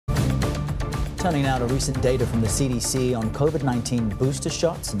Turning now to recent data from the CDC on COVID-19 booster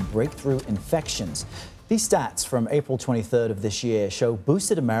shots and breakthrough infections. These stats from April 23rd of this year show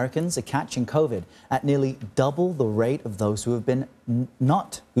boosted Americans are catching COVID at nearly double the rate of those who have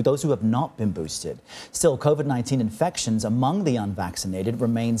not been boosted. Still, COVID-19 infections among the unvaccinated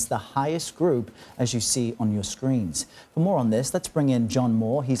remains the highest group, as you see on your screens. For more on this, let's bring in John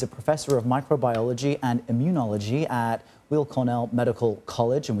Moore. He's a professor of microbiology and immunology at Weill Cornell Medical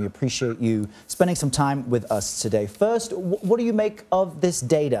College, and we appreciate you spending some time with us today. First, what do you make of this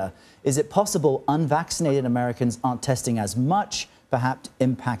data? Is it possible unvaccinated Americans aren't testing as much, perhaps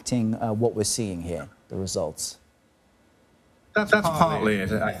impacting what we're seeing here, the results? That's partly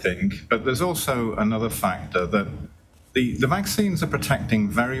it, I think. But there's also another factor that the vaccines are protecting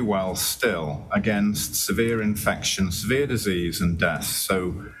very well still against severe infection, severe disease and death.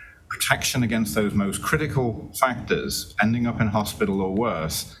 So protection against those most critical factors, ending up in hospital or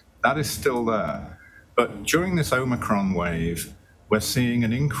worse, that is still there. But during this Omicron wave, we're seeing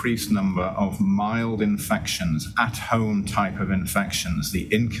an increased number of mild infections, at-home type of infections,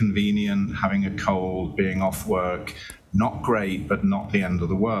 the inconvenient, having a cold, being off work, not great, but not the end of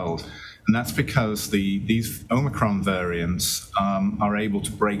the world. And that's because these Omicron variants are able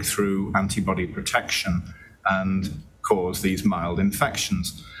to break through antibody protection and cause these mild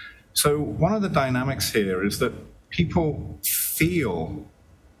infections. So one of the dynamics here is that people feel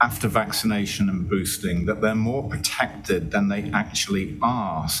after vaccination and boosting that they're more protected than they actually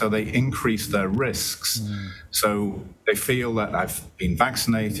are. So they increase their risks. So they feel that I've been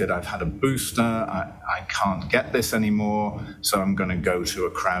vaccinated, I've had a booster, I can't get this anymore, so I'm going to go to a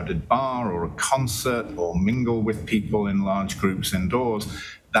crowded bar or a concert or mingle with people in large groups indoors.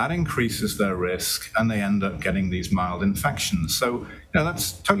 That increases their risk, and they end up getting these mild infections. So,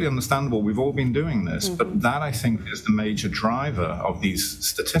 that's totally understandable. We've all been doing this, but that, I think, is the major driver of these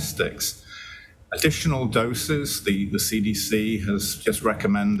statistics. Additional doses, the CDC has just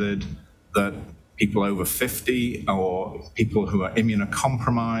recommended that people over 50 or people who are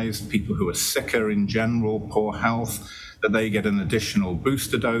immunocompromised, people who are sicker in general, poor health, that they get an additional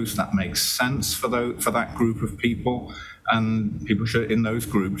booster dose. That makes sense for that group of people. And people in those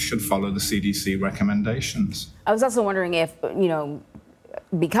groups should follow the CDC recommendations. I was also wondering if,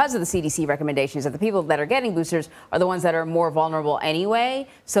 because of the CDC recommendations, that the people that are getting boosters are the ones that are more vulnerable anyway,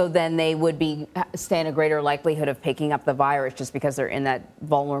 so then they would stand a greater likelihood of picking up the virus just because they're in that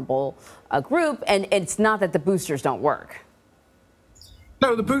vulnerable group. And it's not that the boosters don't work.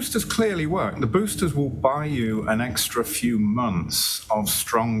 No, the boosters clearly work. The boosters will buy you an extra few months of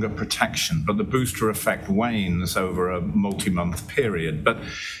stronger protection, but the booster effect wanes over a multi-month period. But,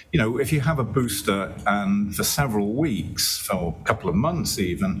 if you have a booster and for several weeks, for a couple of months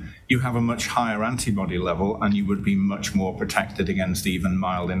even, you have a much higher antibody level and you would be much more protected against even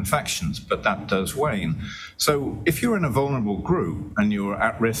mild infections, but that does wane. So if you're in a vulnerable group and you're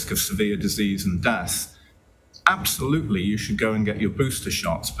at risk of severe disease and death, absolutely, you should go and get your booster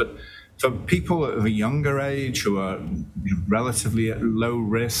shots. But for people of a younger age who are relatively at low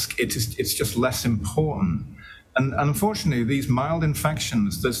risk, it's just less important. And unfortunately, these mild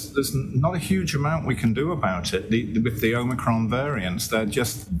infections, there's not a huge amount we can do about it. With the Omicron variants, they're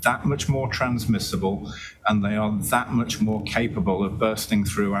just that much more transmissible, and they are that much more capable of bursting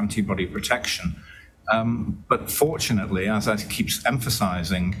through antibody protection. But fortunately, as I keep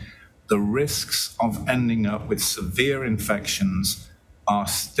emphasizing, the risks of ending up with severe infections are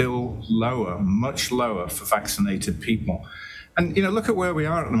still lower, much lower for vaccinated people. And, look at where we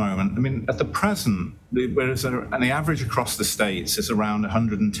are at the moment. I mean, at the present, the average across the states is around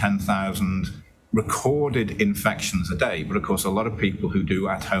 110,000 recorded infections a day. But of course, a lot of people who do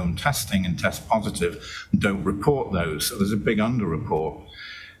at-home testing and test positive don't report those. So there's a big underreport.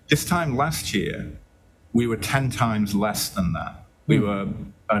 This time last year, we were 10 times less than that. We were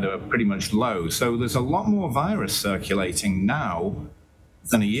at a pretty much low. So there's a lot more virus circulating now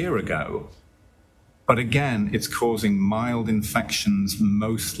than a year ago. But again, it's causing mild infections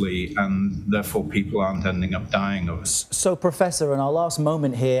mostly, and therefore people aren't ending up dying of it. So, Professor, in our last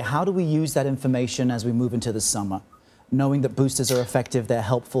moment here, how do we use that information as we move into the summer? Knowing that boosters are effective, they're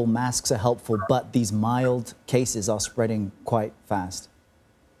helpful, masks are helpful, but these mild cases are spreading quite fast.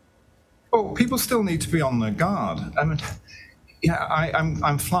 Well, people still need to be on their guard. I mean,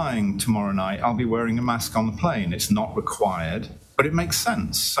 I'm flying tomorrow night. I'll be wearing a mask on the plane. It's not required, but it makes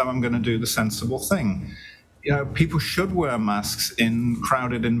sense. So I'm going to do the sensible thing. People should wear masks in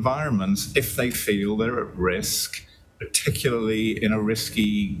crowded environments if they feel they're at risk, particularly in a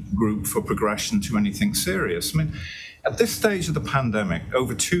risky group for progression to anything serious. I mean, at this stage of the pandemic,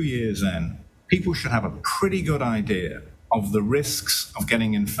 over 2 years in, people should have a pretty good idea of the risks of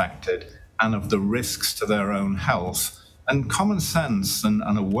getting infected and of the risks to their own health. And common sense and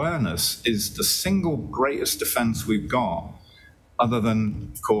awareness is the single greatest defense we've got, other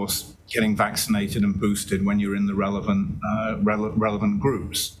than, of course, getting vaccinated and boosted when you're in the relevant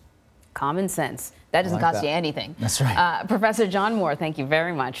groups. Common sense. That doesn't cost you anything. That's right. Professor John Moore, thank you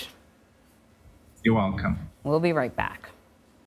very much. You're welcome. We'll be right back.